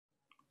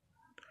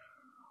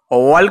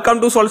Welcome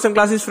to solution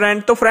classes friend.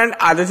 तो friend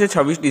आज है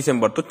 26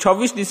 डिसेम्बर। तो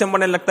 26 डिसेम्बर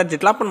ने लगता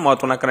જેટલા પણ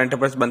મહત્વના કરંટ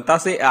અફેર્સ બનતા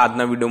છે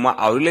આજના વિડીયોમાં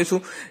આવરી લઈશું।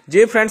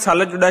 જે ફ્રેન્ડ્સ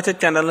હાલ જ જોડાયા છે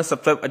ચેનલને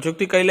સબસ્ક્રાઇબ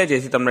અચૂકથી કરી લે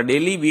જેથી તમને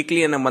ડેલી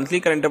વીકલી અને મંથલી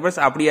કરંટ અફેર્સ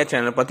આપણી આ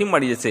ચેનલ પરથી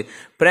મળી જશે।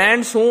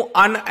 ફ્રેન્ડ્સ હું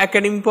અન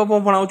એકેડમી પર પણ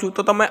ભણાવું છું,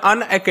 તો તમે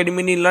અન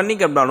એકેડમીની લર્નિંગ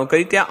એપ ડાઉનલોડ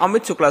કરી ત્યાં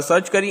અમિત શુક્લા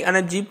સર્ચ કરી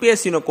અને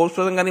જીપીએસસી નો કોર્સ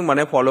પસંદ કરી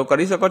મને ફોલો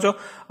કરી શકો છો।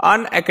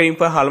 અન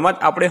એકેડમી પર હાલમાં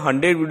જ આપણે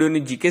 100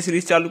 વિડીયોની જીકે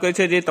સિરીઝ ચાલુ કરી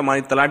છે જે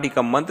તમારી તલાટી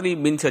કમ મંત્રી,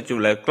 બિન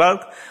સચિવાલય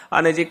ક્લર્ક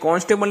અને જે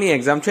કોન્સ્ટેબલ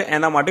एग्जाम है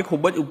एना माटे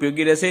खूब ज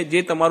उपयोगी रहेशे।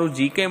 जे तमारू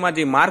जीके में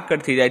जे मार्क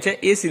कट थी जाय छे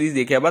ए सीरीज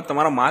देख्या बाद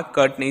तमारा मार्क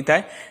कट नहीं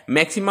थाय,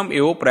 मैक्सिमम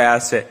एवो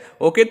प्रयास है।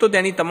 ओके, तो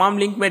तेनी तमाम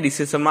लिंक मैं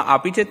डिस्क्रिप्शन में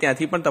आपी छे,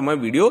 त्यांथी पण तमे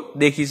विडियो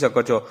देखी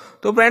सको छो।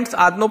 तो फ्रेंड्स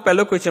आजनो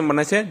पहलो क्वेश्चन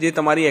बने छे जे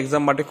तमारी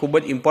एग्जाम माटे खूब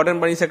ज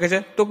इम्पोर्टન્ટ बनी शके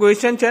छे। तो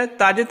क्वेश्चन छे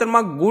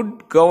ताजेतरमां गुड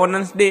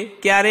गवर्नन्स डे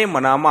क्यारे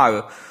मनाववामां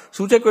आव्यो।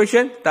 शुं छे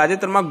क्वेश्चन?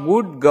 ताजेतरमां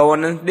गुड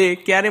गवर्नन्स डे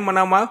क्यारे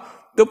मनाववामां आव्यो?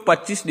 तो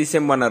 25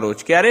 डिसेम्बर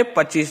रोज। क्यारे?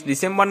 25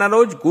 डिसेम्बर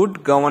रोज गुड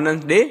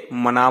गवर्नन्स डे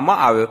मनाववामां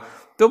आव्यो।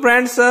 तो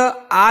फ्रेंड्स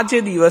आज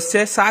दिवस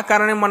है शा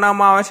कारणे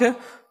मनाववामां आवे छे?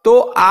 तो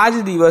आज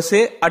दिवसे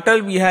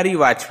अटल बिहारी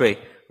वाजपेयी,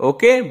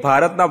 ओके,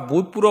 भारतना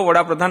भूतपूर्व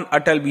वडाप्रधान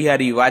अटल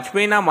बिहारी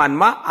वाजपेयीना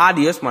मानमा आ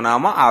दिवस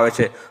मनाववामां आवे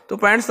छे। तो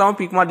फ्रेंड्स तमे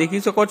पीकमां देखी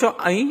शको छो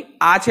अहीं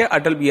आ छे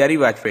अटल बिहारी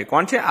वाजपेयी।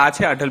 कोण छे? आ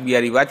छे Atal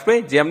Bihari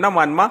Vajpayee, जेमना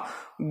मानमा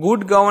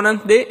good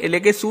governance day एटले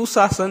के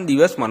सुशासन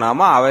दिवस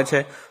मनाववामां आवे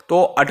छे।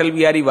 तो अटल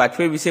बिहारी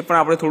वाजपेयी विषे पण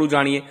आपणे थोडुं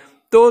जाणीए।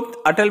 तो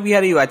अटल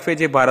बिहारी वाजपेयी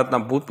जे भारतना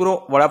भूतपूर्व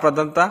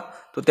वडाप्रधान हता,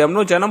 तो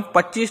तेमनो जन्म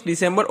 25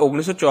 डिसेम्बर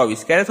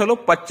 1924 क्यारे थयेलो?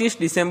 25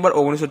 डिसेम्बर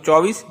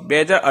 1924।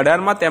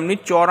 2018 में तेमनी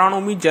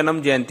 94મી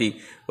जन्म जयंती।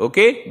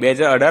 ओके,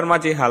 2018 में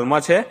जे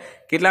हालमां छे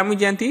केटलामी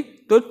जयंती?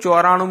 तो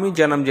 94મી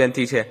जन्म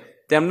जयंती छे।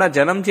 तेमना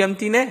जन्म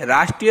जयंती ने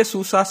राष्ट्रीय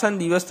सुशासन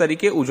दिवस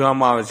तरीके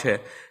उजववामां आवे छे।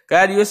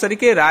 कया दिवस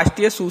तरीके?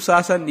 राष्ट्रीय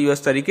सुशासन दिवस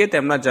तरीके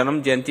तेमना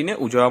जन्म जयंती ने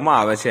उजववामां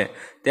आवे छे।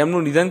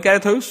 तेमनुं निधन क्यारे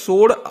थयुं?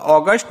 16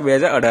 ऑगस्ट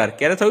 2018।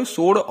 क्यारे थयुं?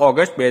 16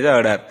 ऑगस्ट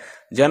 2018।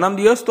 जन्म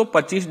दिवस तो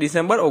 25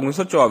 डिसेम्बर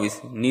 1924,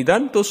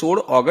 निधन तो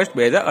 16 ऑगस्ट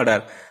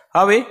 2018।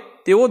 हवे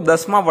तेओ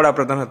 10मा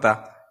वडाप्रधान हता।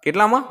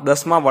 केटलामां?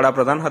 10मा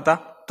वडाप्रधान हता।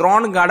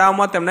 3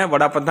 गाड़ाओमां तेमणे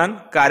वडाप्रधान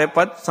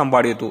कार्यपद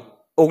संभाळ्युं हतुं।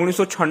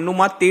 1996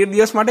 में 13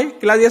 दिवस माटे।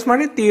 કેટલા દિવસ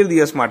માટે? 13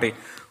 દિવસ માટે।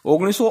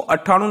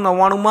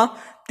 1998-99 में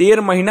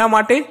 13 મહિના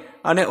માટે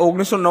અને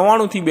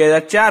 1999 થી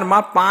 2004 માં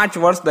 5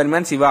 વર્ષ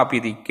દરમિયાન સેવા આપી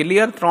હતી।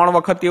 ક્લિયર? 3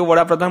 વખત તેઓ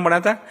વડાપ્રધાન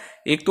બન્યા હતા।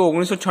 એક તો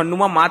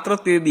 1996 માં માત્ર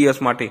 13 દિવસ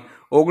માટે,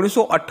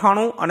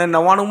 1998 અને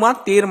 99 માં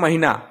 13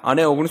 મહિના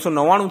અને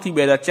 1999 થી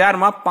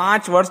 2004 માં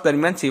 5 વર્ષ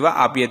દરમિયાન સેવા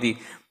આપી હતી।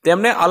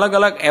 તેમને અલગ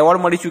અલગ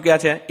એવોર્ડ મળી ચૂક્યા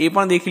છે, એ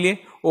પણ દેખી લઈએ।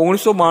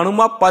 1992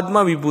 માં પદ્મ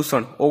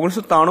વિભૂષણ,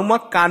 1993 માં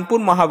કાનપુર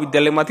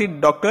મહાવિદ્યાલયમાંથી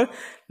ડોક્ટર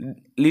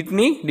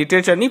લિટની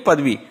લિટરેચરની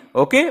પદવી।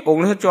 ઓકે,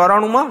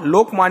 1994 માં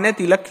લોકમાન્ય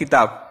તિલક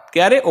ખિતાબ।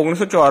 ક્યારે?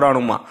 1994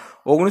 માં।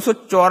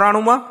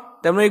 1994 માં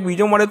તેમને એક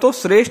બીજો મળ્યો તો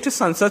શ્રેષ્ઠ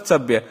સંસદ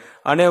સભ્ય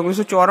અને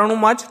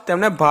 1994 માં જ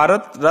તેમને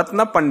ભારત રત્ન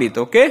પંડિત,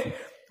 ઓકે,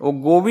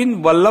 गोविंद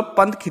वल्लभ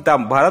पंत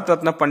खिताब, भारत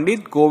रत्न पंडित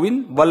गोविंद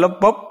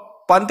वल्लभ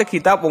पंत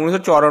खिताब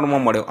 1994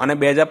 में मळ्यो અને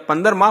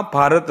 2015 में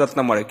भारत रत्न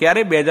मळ्यो।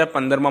 क्यारे?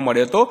 2015 में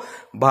मळ्यो तो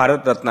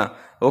भारत रत्न।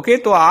 ओके,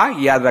 तो आ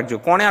याद राखजो।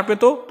 कोणे आप्यो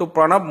तो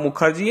प्रणब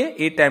मुखर्जीए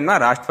ए टाइमना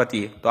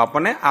राष्ट्रपतिए। तो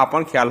आपने आ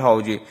पण ख्याल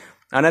होवो जोईए।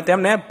 અને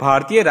તેમને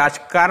ભારતીય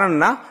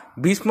રાજકારણના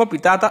ભીષ્મ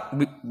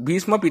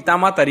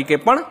પિતામહ તરીકે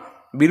પણ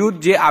બિરુદ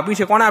જે આપી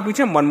છે, કોણે આપી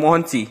છે?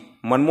 મનમોહન સિંહ।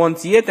 मनमोहन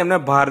सिंहे तेमने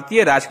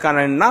भारतीय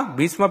राजकारणना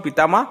भीष्म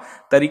पितामह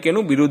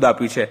तरीकेનું બિરુદ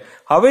આપ્યું છે।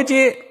 હવે જે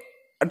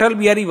અટલ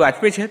બિહારી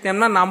વાજપેયી છે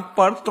તેમના નામ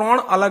પર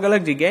 3 અલગ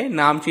અલગ જગ્યાએ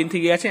નામ ચેન્જ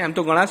થઈ ગયા છે। એમ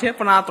તો ઘણા છે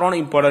પણ આ 3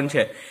 ઇમ્પોર્ટન્ટ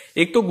છે।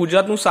 એક તો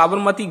ગુજરાતનું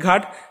સાબરમતી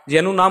ઘાટ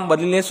જેનું નામ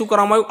બદલીને શું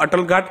કરવામાં આવ્યું?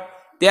 અટલ ઘાટ।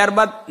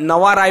 ત્યારબાદ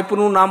નવા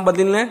રાયપુરનું નામ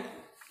બદલીને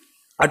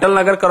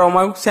અટલનગર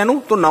કરવામાં આવ્યું। શેનું?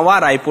 તો નવા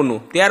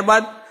રાયપુરનું।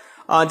 ત્યારબાદ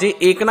જે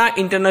એકના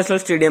ઇન્ટરનેશનલ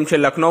સ્ટેડિયમ છે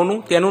લખનૌનું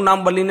તેનું નામ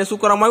બદલીને શું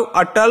કરવામાં આવ્યું?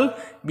 અટલ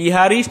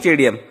બિહારી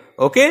સ્ટેડિયમ।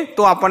 ओके,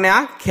 तो आपने आ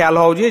ख्याल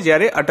होवो जोईए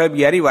ज्यारे अटल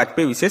बिहारी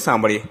वाजपेयी विषे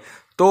सांभळीए।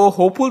 तो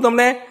होपफुल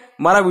तमने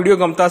मारा विडियो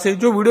गमता हशे।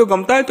 जो विडियो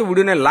गमता होय तो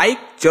विडियो ने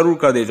लाइक जरूर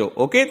कर देजो।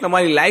 ओके,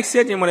 तमारी लाइक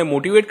छे जे मने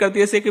मोटिवेट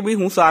करती हशे के भाई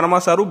हूँ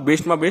सारामां सारूं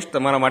बेस्टमां बेस्ट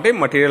तमारा माटे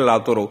मटीरियल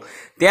लावतो रहूं।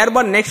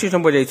 त्यारबाद नेक्स्ट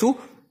क्वेश्चन पर जईशुं।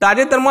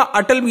 ताजेतरमां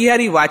अटल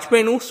बिहारी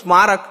वाजपेयीनुं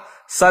स्मारक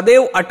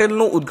सदैव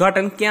अटलनुं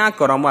उद्घाटन क्यां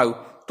करवामां आव्युं?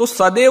 तो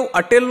सदैव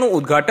अटलनुं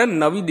उद्घाटन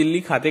नवी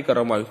दिल्ही खाते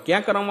करवामां आव्युं।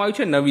 क्यां करवामां आव्युं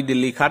छे? नवी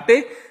दिल्ही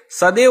खाते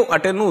सदैव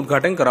अटलનું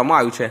ઉદ્ઘાટન કરવામાં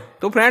આવ્યું છે।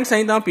 તો ફ્રેન્ડ્સ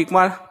અહીં તમે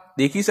પીકમાં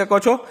દેખી શકો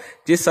છો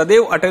જે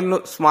સदैव અટલનું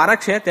સ્મારક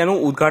છે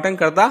તેનું ઉદ્ઘાટન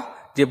કરતા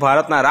જે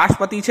ભારતના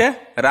રાષ્ટ્રપતિ છે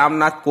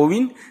રામનાથ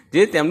કોવિંદ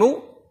જે તેમનું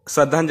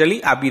શ્રદ્ધાંજલિ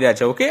આપી રહ્યા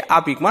છે। ઓકે,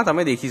 આ પીકમાં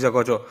તમે દેખી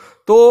શકો છો।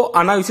 તો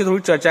આના વિશે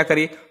થોડી ચર્ચા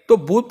કરીએ તો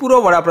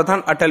ભૂતપૂર્વ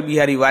વડાપ્રધાન અટલ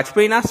બિહારી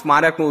વાજપેયીના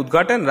સ્મારકનું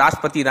ઉદ્ઘાટન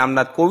રાષ્ટ્રપતિ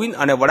રામનાથ કોવિંદ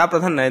અને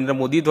વડાપ્રધાન નરેન્દ્ર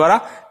મોદી દ્વારા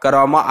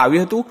કરવામાં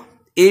આવ્યું હતું।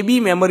 એબી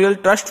મેમોરિયલ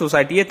ટ્રસ્ટ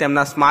સોસાયટીએ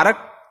તેમના સ્મારક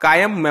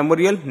कायम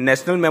मेमोरियल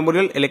नेशनल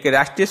मेमोरियल એટલે કે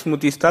રાષ્ટ્રીય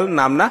સ્મૃતિ સ્થળ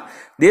નામના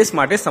દેશ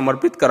માટે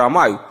સમર્પિત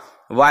કરવામાં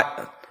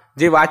આવ્યું।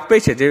 જે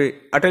વાજપેયી છે, જે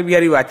અટલ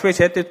બિહારી વાજપેયી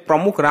છે તે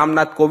પ્રમુખ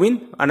રામનાથ કોવિંદ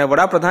અને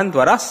વડાપ્રધાન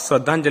દ્વારા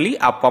શ્રદ્ધાંજલિ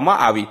આપવામાં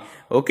આવી।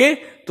 ओके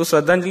तो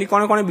श्रद्धांजलि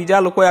कोने कोने बीजा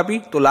लोकोए आपी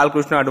तो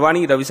लालकृष्ण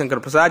अडवाणी, रविशंकर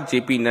प्रसाद,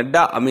 जेपी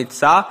नड्डा, अमित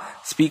शाह,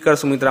 स्पीकर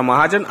सुमित्रा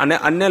महाजन અને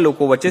અન્ય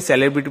લોકો વચ્ચે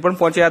સેલિબ્રિટી પણ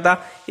પહોંચ્યા હતા।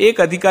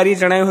 એક અધિકારીએ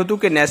જણાવ્યું હતું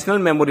કે નેશનલ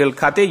મેમોરિયલ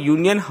ખાતે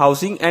union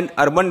housing and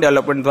urban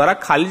development દ્વારા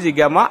ખાલી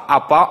જગ્યામાં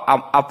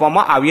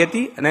આપવામાં આવી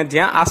હતી અને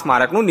જ્યાં આ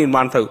સ્મારકનું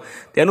નિર્માણ થયું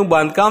તેનું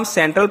બાંધકામ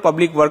સેન્ટ્રલ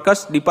પબ્લિક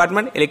વર્કર્સ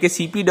ડિપાર્ટમેન્ટ એટલે કે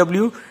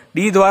CPWD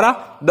દ્વારા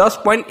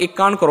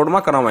 10.51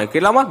 કરોડમાં કરવામાં આવ્યું।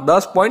 કેટલામાં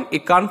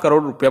 10.51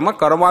 કરોડ રૂપિયામાં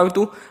કરવામાં આવ્યું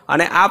હતું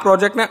અને આ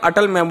પ્રોજેક્ટને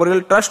અટલ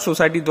મેમોરિયલ ટ્રસ્ટ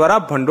સોસાયટી દ્વારા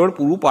ભંડોળ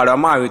પૂરું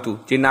પાડવામાં આવ્યું હતું।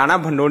 જે નાના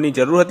ભંડોળની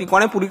જરૂર હતી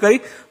કોણે પૂરી કરી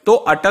તો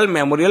અટલ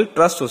મેમોરિયલ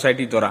ટ્રસ્ટ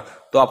સોસાયટી દ્વારા।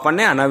 તો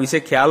આપણને આના વિશે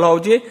ખ્યાલ હોવો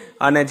જોઈએ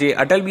અને જે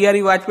અટલ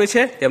બિહારી વાજપેયી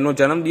છે તેમનો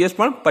જન્મદિવસ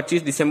પણ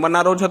 25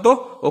 ડિસેમ્બરના રોજ હતો।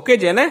 ઓકે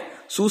જેને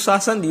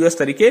સુશાસન દિવસ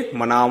તરીકે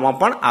મનાવવામાં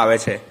પણ આવે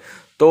છે।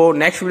 તો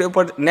નેક્સ્ટ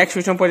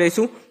ક્વેશ્ચન પર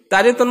જઈશું।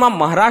 તાજેતરમાં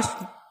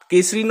મહારાષ્ટ્ર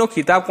કેસરીનો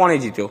ખિતાબ કોણે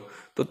જીત્યો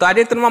તો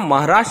તાજેતરમાં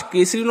મહારાષ્ટ્ર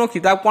કેસરીનો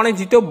ખિતાબ કોણે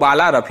જીત્યો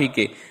બાલા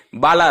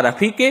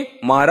રફીકે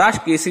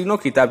મહારાષ્ટ્ર કેસરીનો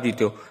ખિતાબ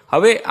જીત્યો।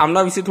 હવે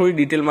આમના વિશે થોડી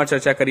ડિટેલમાં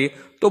ચર્ચા કરીએ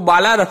તો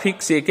બાલા રફીક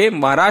શેખે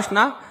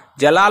મહારાષ્ટ્રના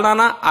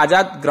જલાલાના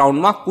આઝાદ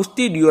ગ્રાઉન્ડમાં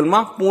કુસ્તી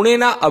ડ્યુઅલમાં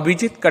પુણેના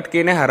અભિજીત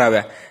કટકેને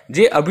હરાવ્યા।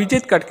 જે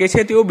અભિજીત કટકે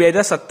છે તેઓ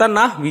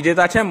 2017ના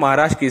વિજેતા છે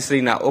મહારાષ્ટ્ર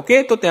કેસરીના। ઓકે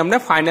તો તેમને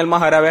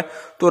ફાઇનલમાં હરાવ્યા।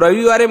 તો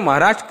રવિવારે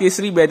મહારાષ્ટ્ર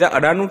કેસરી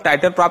 2018નું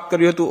ટાઇટલ પ્રાપ્ત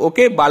કર્યું હતું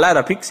ઓકે બાલા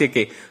રફીક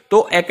શેખે। તો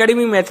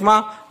એકેડમી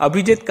મેચમાં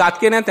અભિજીત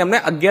કાટકેને તેમણે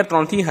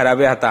 11-3 થી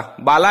હરાવ્યા હતા।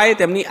 બાલાએ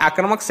તેમની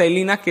આક્રમક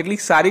શૈલીના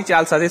કેટલીક સારી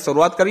ચાલ સાથે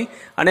શરૂઆત કરી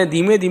અને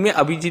ધીમે ધીમે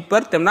અભિજીત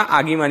પર તેમના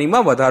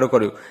આગેવાનીમાં વધારો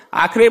કર્યો।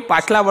 આખરે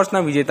પાછલા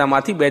વર્ષના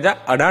વિજેતામાંથી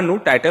 2018નું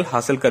ટાઇટલ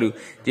હાંસલ કર્યું।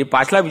 જે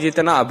પાછલા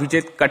વિજેતાના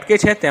અભિજીત કટકે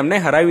છે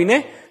તેમને હરાવીને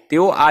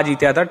તેઓ આ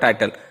જીત્યા હતા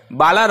ટાઇટલ।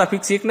 બાલા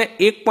રફીક શેખને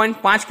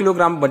 1.5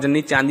 કિલોગ્રામ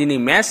વજનની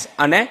ચાંદીની મેસ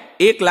અને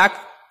 1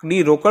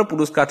 લાખની રોકડ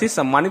પુરસ્કારથી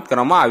સન્માનિત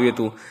કરવામાં આવ્યું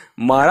હતું।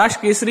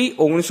 મહારાષ્ટ્ર કેસરી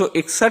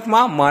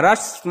 1961માં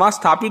મહારાષ્ટ્રમાં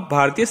સ્થાપિત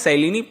ભારતીય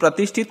શૈલીની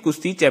પ્રતિષ્ઠિત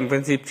કુસ્તી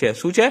ચેમ્પિયનશિપ છે।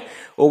 શું છે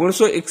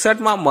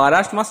 1961માં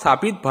મહારાષ્ટ્રમાં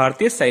સ્થાપિત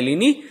ભારતીય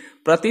શૈલીની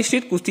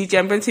પ્રતિષ્ઠિત કુસ્તી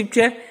ચેમ્પિયનશિપ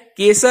છે।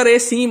 કેસર એ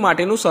સિંહ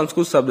માટેનું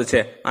સંસ્કૃત શબ્દ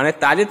છે અને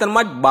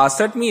તાજેતરમાં જ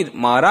 62મી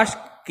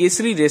મહારાષ્ટ્ર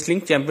કેસરી રેસલિંગ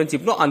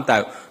ચેમ્પિયનશિપનો અંત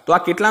આવ્યો। તો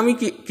આ કેટલામી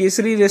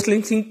કેસરી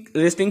રેસલિંગ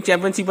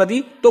ચેમ્પિયનશિપ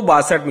હતી તો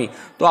 62મી।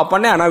 તો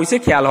આપણને આના વિશે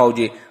ખ્યાલ હોવો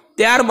જોઈએ।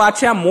 ત્યારબાદ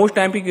છે આ મોસ્ટ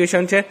એમ્પી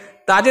ક્વેશ્ચન છે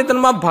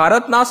તાજેતરમાં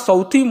ભારતના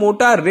સૌથી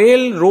મોટા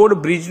રેલ રોડ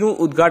બ્રિજનું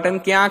ઉદ્ઘાટન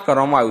ક્યાં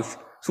કરવામાં આવ્યું છે।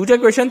 શું છે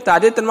ક્વેશ્ચન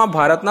તાજેતરમાં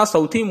ભારતના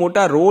સૌથી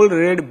મોટા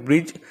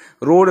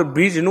રોડ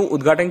બ્રિજનું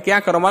ઉદ્ઘાટન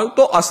ક્યાં કરવામાં આવ્યું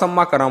તો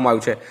અસમમાં કરવામાં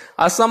આવ્યું છે।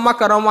 અસમમાં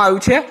કરવામાં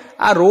આવ્યું છે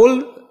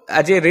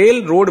આ જે રેલ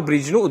રોડ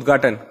બ્રિજનું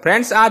ઉદ્ઘાટન।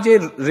 ફ્રેન્ડ્સ આ જે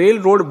રેલ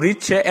રોડ બ્રિજ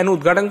છે એનું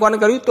ઉદ્ઘાટન કોને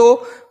કર્યું તો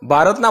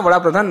ભારતના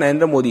વડાપ્રધાન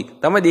નરેન્દ્ર મોદી।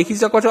 તમે દેખી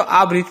શકો છો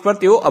આ બ્રિજ પર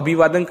તેઓ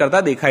અભિવાદન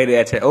કરતા દેખાઈ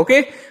રહ્યા છે। ઓકે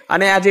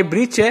અને આ જે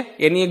બ્રિજ છે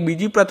એની એક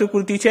બીજી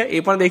પ્રતિકૃતિ છે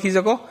એ પણ દેખી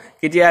શકો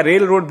કે જે આ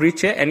રેલ રોડ બ્રિજ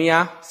છે એની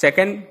આ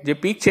સેકન્ડ જે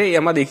પીક છે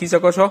એમાં દેખી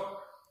શકો છો।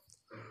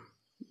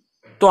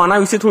 તો આના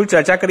વિશે થોડી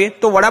ચર્ચા કરીએ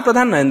તો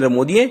વડાપ્રધાન નરેન્દ્ર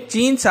મોદીએ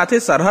ચીન સાથે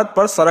સરહદ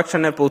પર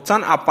સંરક્ષણને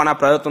પ્રોત્સાહન આપવાના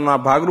પ્રયત્નોના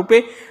ભાગરૂપે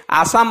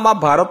આસામમાં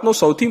ભારતનો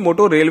સૌથી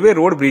મોટો રેલવે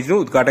રોડ બ્રિજનું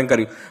ઉદ્ઘાટન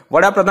કર્યું।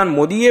 વડાપ્રધાન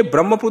મોદીએ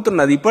બ્રહ્મપુત્ર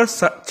નદી પર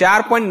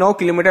 4.9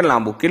 કિલોમીટર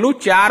લાંબુ કેટલું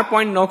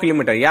 4.9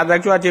 કિલોમીટર યાદ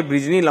રાખજો આ જે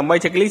બ્રિજની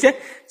લંબાઈ છે કેટલી છે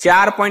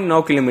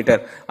 4.9 કિલોમીટર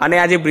અને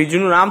આ જે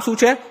બ્રિજનું નામ શું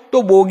છે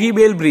તો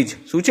બોગીબેલ બ્રિજ।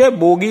 શું છે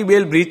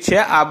બોગીબેલ બ્રિજ છે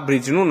આ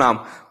બ્રિજનું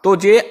નામ। તો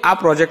જે આ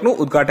પ્રોજેક્ટનું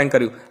ઉદ્ઘાટન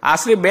કર્યું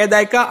આશરે 2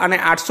 દાયકા અને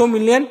 800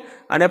 મિલિયન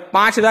અને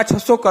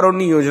 5,600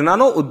 કરોડની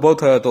યોજનાનો ઉદ્ભવ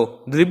થયો હતો।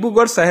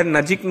 દિબ્રુગઢ શહેર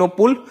નજીકનો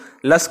પુલ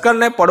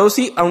લશ્કરને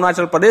પડોશી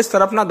અરુણાચલ પ્રદેશ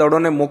તરફના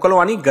દળોને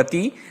મોકલવાની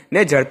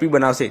ગતિને ઝડપી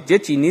બનાવશે જે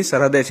ચીનની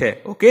સરહદે છે।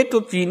 ઓકે તો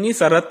ચીનની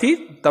સરહદથી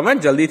તમે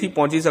જલ્દીથી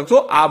પહોંચી શકશો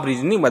આ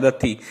બ્રિજની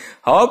મદદથી।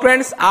 હવે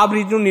ફ્રેન્ડ્સ આ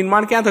બ્રિજનું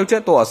નિર્માણ ક્યાં થયું છે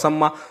તો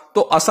અસમમાં।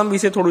 તો અસમ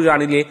વિશે થોડું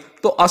જાણી લઈએ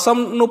તો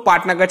અસમનું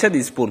પાટનગર છે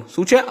દિસપુર।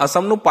 શું છે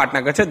અસમનું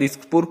પાટનગર છે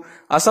દિસપુર।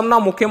 અસમના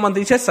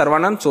મુખ્યમંત્રી છે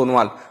સર્વાનંદ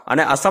સોનોવાલ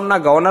અને અસમના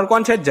ગવર્નર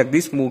કોણ છે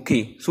જગદીશ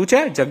મુખી। શું છે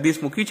જગદીશ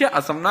મુખી છે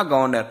અસમના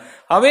ગવર્નર।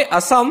 હવે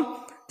અસમ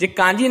જે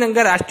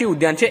કાંજીરંગા રાષ્ટ્રીય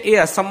ઉદ્યાન છે એ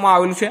અસમમાં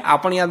આવેલું છે। આ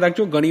પણ યાદ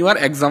રાખજો ઘણીવાર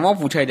એક્ઝામમાં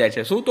પૂછાઈ જાય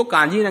છે। શું તો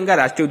કાંજીરંગા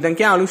રાષ્ટ્રીય ઉદ્યાન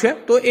ક્યાં આવેલું છે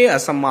તો એ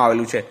અસમમાં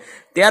આવેલું છે।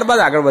 ત્યારબાદ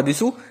આગળ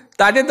વધીશું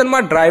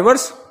તાજેતરમાં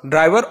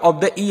ડ્રાઈવર ઓફ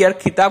ધ ઈયર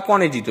ખિતાબ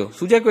કોણે જીત્યો।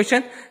 શું છે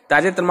ક્વેશ્ચન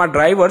તાજેતરમાં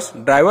ડ્રાઈવર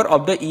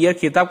ઓફ ધ ઈયર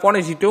ખિતાબ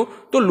કોણે જીત્યો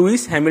તો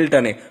Louis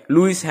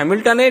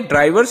હેમિલ્ટને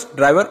driver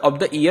of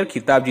the year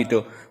ખિતાબ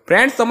જીત્યો।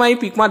 ફ્રેન્ડ્સ તમે અહીં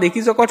પીકમાં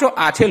દેખી શકો છો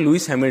આ છે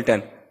લુઈસ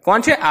હેમિલ્ટન।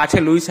 કોણ છે આ છે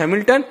લુઈસ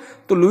હેમિલ્ટન।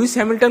 તો લુઈસ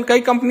હેમિલ્ટન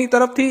કઈ કંપની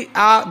તરફથી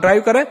આ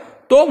ડ્રાઈવ કરે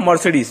તો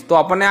મર્સિડીઝ। તો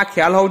આપણને આ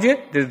ખ્યાલ હોવો જોઈએ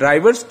જે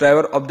ડ્રાઈવર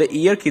ઓફ ધ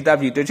ઈયર ખિતાબ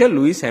જીત્યો છે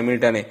લુઈસ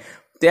હેમિલ્ટને।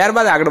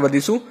 ત્યારબાદ આગળ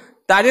વધીશું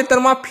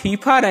તાજેતરમાં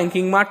ફીફા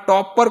રેન્કિંગમાં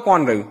ટોપ પર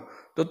કોણ રહ્યું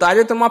તો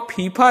તાજેતરમાં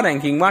ફીફા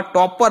રેન્કિંગમાં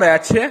ટોપ પર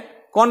રહ્યા છે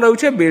કોણ રહ્યું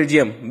છે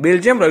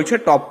બેલ્જિયમ રહ્યું છે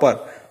ટોપ પર।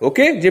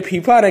 ઓકે જે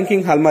ફીફા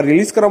રેન્કિંગ હાલમાં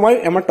રિલીઝ કરવામાં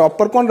આવ્યું એમાં ટોપ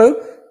પર કોણ રહ્યું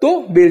તો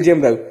બેલ્જિયમ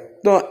રહ્યું।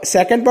 તો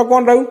સેકન્ડ પર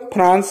કોણ રહ્યું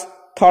ફ્રાન્સ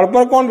થર્ડ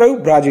પર કોણ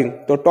રહ્યું બ્રાઝિલ।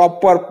 તો ટોપ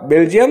પર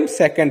બેલ્જિયમ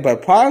સેકન્ડ પર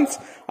ફ્રાન્સ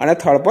અને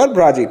થર્ડ પર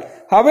બ્રાઝિલ।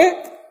 હવે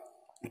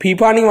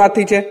ફીફાની વાત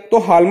થઈ છે તો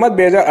હાલમાં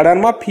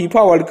 2018માં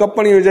ફીફા વર્લ્ડ કપ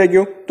પણ યોજાઈ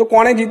ગયો। તો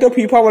કોણે જીત્યો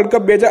ફીફા વર્લ્ડ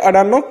કપ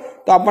 2018નો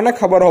તો આપણને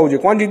ખબર હોવું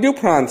જોઈએ કોણ જીત્યું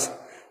ફ્રાન્સ।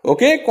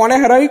 ઓકે કોણે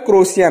હરાવી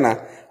ક્રોએશિયાના।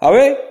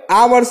 હવે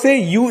આ વર્ષે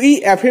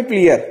UEFA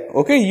player,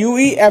 okay,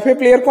 UEFA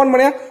player કોણ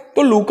બન્યા?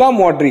 તો લુકા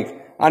મોડ્રિક.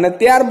 અને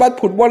ત્યારબાદ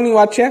ફૂટબોલની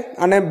વાત છે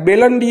અને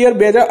બેલન ડિયર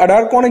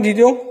 2018 કોણે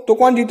જીત્યો? તો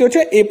કોણ જીત્યો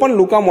છે? એ પણ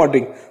લુકા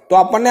મોડ્રિક. તો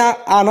આપણને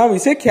આના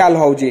વિશે ખ્યાલ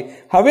હોવો જોઈએ.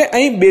 હવે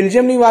અહીં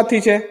બેલ્જિયમની વાત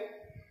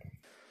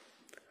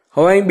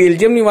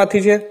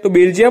થઈ છે. તો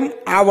બેલ્જિયમ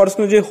આ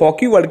વર્ષનું જે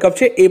હોકી વર્લ્ડ કપ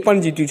છે એ પણ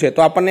જીત્યું છે. તો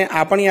આપણને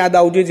આ પણ યાદ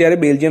આવવું જોઈએ જ્યારે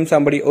બેલ્જિયમ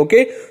સાંભળીએ. ઓકે,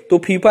 તો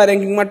ફીફા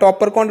રેન્કિંગમાં ટોપ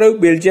પર કોણ રહ્યું?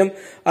 બેલ્જિયમ.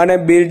 અને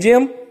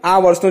બેલ્જિયમ આ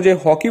વર્ષનો જે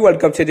હોકી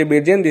વર્લ્ડ કપ છે, જે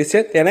બેલ્જિયમ દેશ છે,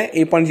 તેને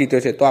એ પણ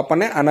જીત્યો છે. તો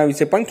આપણને આના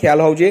વિશે પણ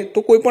ખ્યાલ હોવો જોઈએ. તો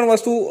કોઈ પણ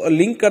વસ્તુ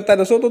લિંક કરતા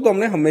રહેશો તો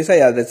તમને હંમેશા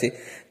યાદ રહેશે.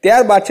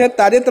 ત્યારબાદ છે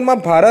તાજેતરમાં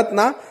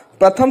ભારતના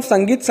પ્રથમ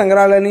સંગીત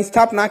સંગ્રહાલયની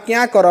સ્થાપના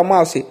ક્યાં કરવામાં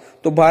આવશે?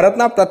 તો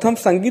ભારતના પ્રથમ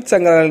સંગીત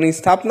સંગ્રહાલયની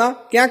સ્થાપના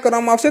ક્યાં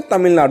કરવામાં આવશે?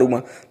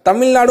 તમિલનાડુમાં.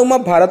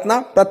 તમિલનાડુમાં ભારતના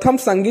પ્રથમ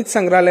સંગીત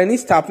સંગ્રહાલયની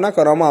સ્થાપના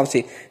કરવામાં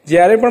આવશે.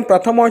 જ્યારે પણ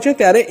પ્રથમ હોય છે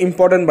ત્યારે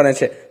ઇમ્પોર્ટન્ટ બને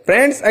છે.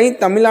 ફ્રેન્ડ્સ, અહીં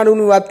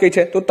તમિલનાડુની વાત કહી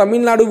છે તો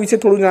તમિલનાડુ વિશે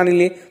થોડું જાણી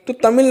લઈએ. તો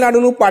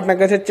તમિલનાડુનું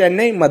પાટનગર છે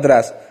ચેન્નઈ,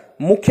 મદ્રાસ.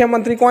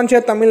 મુખ્યમંત્રી કોણ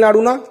છે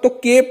તમિલનાડુના? તો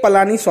કે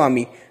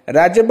પલાનીસ્વામી.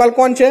 રાજ્યપાલ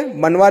કોણ છે?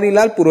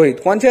 બનવારીલાલ પુરોહિત.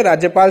 કોણ છે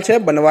રાજ્યપાલ? છે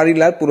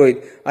બનવારીલાલ પુરોહિત.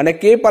 અને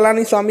કે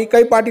પલાનીસ્વામી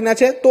કઈ પાર્ટીના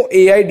છે? તો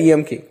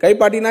AIDMK. કઈ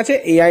પાર્ટીના છે?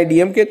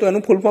 AIDMK. તો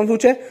એનું ફૂલ ફોર્મ શું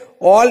છે?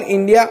 All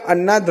India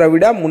Anna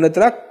દ્રવિડા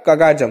મુનેત્રા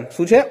કગાજમ.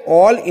 શું છે?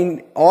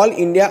 All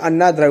India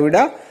Anna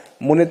દ્રવિડા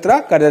મુનેત્રા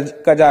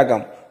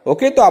કજાગમ.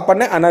 ઓકે, તો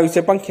આપણને આના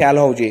વિશે પણ ખ્યાલ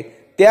હોવો જોઈએ.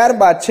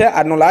 ત્યારબાદ છે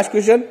આજનો લાસ્ટ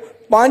ક્વેશ્ચન.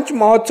 પંચ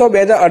મહોત્સવ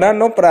 2018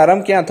 નો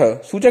પ્રારંભ ક્યાં થયો?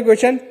 શું છે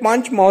ક્વેશ્ચન?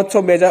 પંચ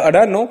મહોત્સવ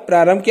 2018 નો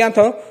પ્રારંભ ક્યાં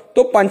થયો?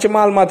 તો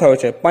પંચમહાલમાં થયો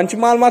છે.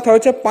 પંચમહાલમાં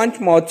થયો છે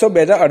પંચ મહોત્સવ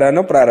 2018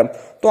 નો પ્રારંભ.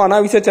 તો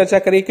આના વિશે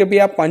ચર્ચા કરીએ કે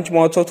ભાઈ આ પંચ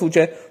મહોત્સવ શું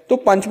છે?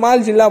 તો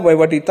પંચમહાલ જિલ્લા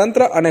વહીવટી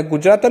તંત્ર અને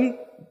ગુજરાત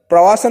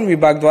પ્રવાસન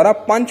વિભાગ દ્વારા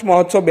પંચ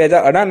મહોત્સવ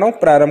 2018 નો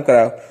પ્રારંભ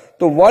કરાયો.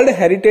 તો વર્લ્ડ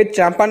હેરિટેજ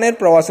ચાંપાનેર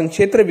પ્રવાસન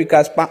ક્ષેત્ર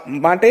વિકાસ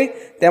માટે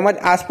તેમજ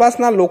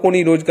આસપાસના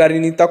લોકોની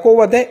રોજગારીની તકો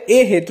વધે એ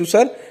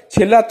હેતુસર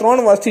છેલ્લા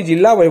 3 વર્ષથી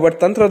જિલ્લા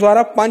વહીવટતંત્ર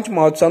દ્વારા પંચ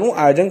મહોત્સવનું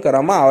આયોજન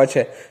કરવામાં આવે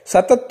છે.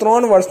 સતત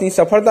 3 વર્ષની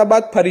સફળતા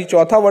બાદ ફરી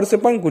ચોથા વર્ષે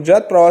પણ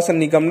ગુજરાત પ્રવાસન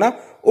નિગમના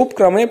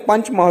ઉપક્રમે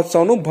પંચ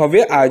મહોત્સવનું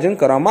ભવ્ય આયોજન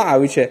કરવામાં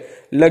આવ્યું છે.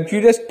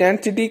 લક્ઝુરિયસ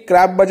ટેન્ટ સિટી,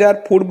 ક્રાફ્ટ બજાર,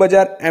 ફૂડ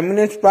બજાર,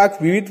 એમ્યુઝમેન્ટ પાર્ક,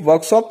 વિવિધ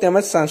વર્કશોપ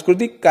તેમજ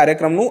સાંસ્કૃતિક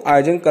કાર્યક્રમનું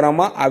આયોજન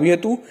કરવામાં આવ્યું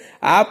હતું.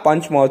 આ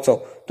પંચ મહોત્સવ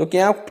તો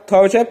ક્યાં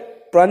થયો છે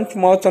પંચ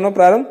મહોત્સવનો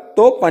પ્રારંભ?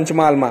 તો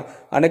પંચમહાલમાં.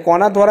 અને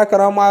કોના દ્વારા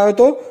કરવામાં આવ્યો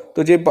હતો? તો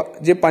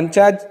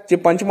જે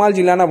પંચમહાલ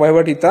જિલ્લાના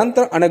વહીવટી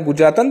તંત્ર અને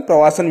ગુજરાત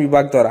પ્રવાસન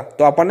વિભાગ દ્વારા.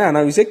 તો આપણને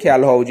આના વિશે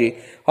ખ્યાલ હોવો જોઈએ.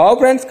 હવે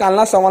ફ્રેન્ડ્સ,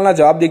 કાલના સવાલના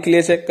જવાબ દેખી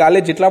લે છે. કાલે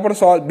જેટલા પણ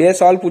સવાલ 2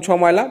 સવાલ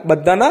પૂછવામાં આવેલા,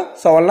 બધાના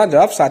સવાલના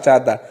જવાબ સાચા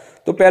હતા.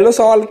 તો પહેલો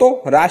સવાલ તો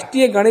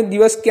રાષ્ટ્રીય ગણિત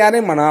દિવસ ક્યારે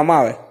મનાવવામાં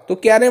આવે? તો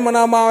ક્યારે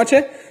મનાવવામાં આવે છે?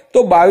 તો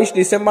 22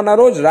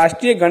 ડિસેમ્બરના રોજ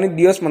રાષ્ટ્રીય ગણિત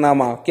દિવસ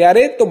મનાવવામાં આવે.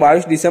 ક્યારે? તો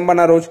 22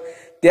 ડિસેમ્બરના રોજ.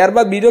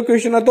 ત્યારબાદ બીજો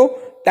ક્વેશ્ચન હતો,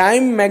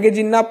 ટાઈમ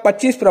મેગેઝિનના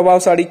 25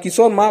 પ્રભાવશાળી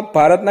કિશોરમાં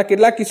ભારતના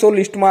કેટલા કિશોર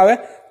લિસ્ટમાં આવે?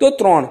 તો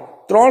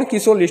 3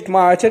 કિશોર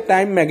લિસ્ટમાં આવે છે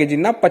ટાઈમ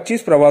મેગેઝિનના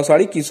 25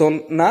 પ્રભાવશાળી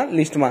કિશોરના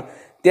લિસ્ટમાં.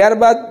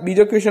 ત્યારબાદ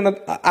બીજો ક્વેશ્ચન,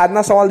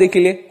 આજના સવાલ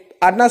દેખી લે.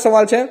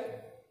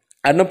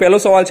 આજનો પહેલો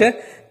સવાલ છે,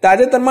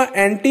 તાજેતરમાં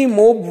એન્ટી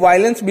મોબ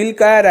વાયલન્સ બિલ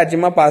કયા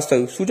રાજ્યમાં પાસ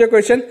થયું? શું છે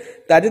ક્વેશ્ચન?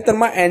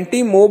 તાજેતરમાં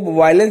એન્ટી મોબ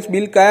વાયલન્સ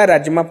બિલ કયા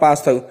રાજ્યમાં પાસ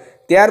થયું?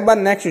 ત્યારબાદ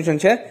નેક્સ્ટ ક્વેશ્ચન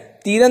છે,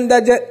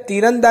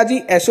 તીરંદાજી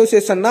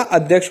એસોસિએશનના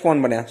અધ્યક્ષ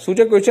કોણ બન્યા? શું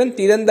છે ક્વેશ્ચન?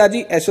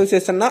 તીરંદાજી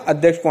એસોસિએશનના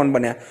અધ્યક્ષ કોણ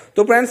બન્યા?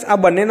 તો ફ્રેન્ડ્સ, આ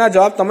બંનેના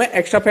જવાબ તમે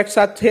એક્સ્ટ્રા ફેક્ટ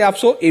સાથે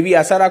આપશો એવી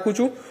આશા રાખું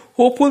છું.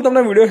 હોપફુલ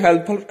તમને વિડીયો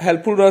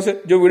હેલ્પફુલ રહેશે.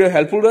 જો વિડીયો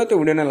હેલ્પફુલ રહે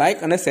તો વિડીયોને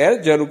લાઇક અને શેર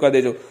જરૂર કરી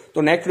દેજો. તો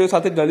નેક્સ્ટ વિડીયો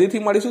સાથે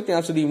જલ્દીથી મળીશું.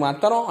 ત્યાં સુધી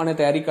વાંચતા રહો અને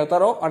તૈયારી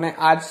કરતા રહો. અને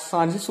આજ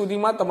સાંજ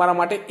સુધીમાં તમારા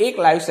માટે એક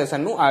લાઈવ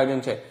સેશનનું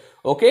આયોજન છે.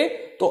 ઓકે,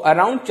 તો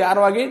અરાઉન્ડ 4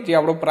 વાગે જે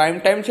આપણો પ્રાઇમ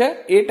ટાઈમ છે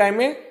એ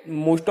ટાઈમે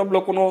મોસ્ટ ઓફ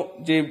લોકોનો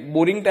જે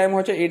બોરિંગ ટાઈમ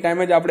હોય છે એ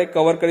ટાઈમે જ આપણે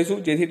કવર કરીશું,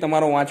 જેથી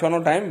તમારો વાંચવાનો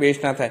ટાઈમ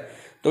વેસ્ટ ના થાય.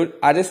 તો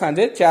આજે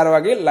સાંજે 4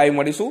 વાગે લાઈવ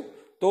મળીશું.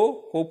 તો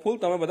હોપફુલ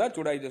તમે બધા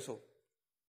જોડાઈ જશો.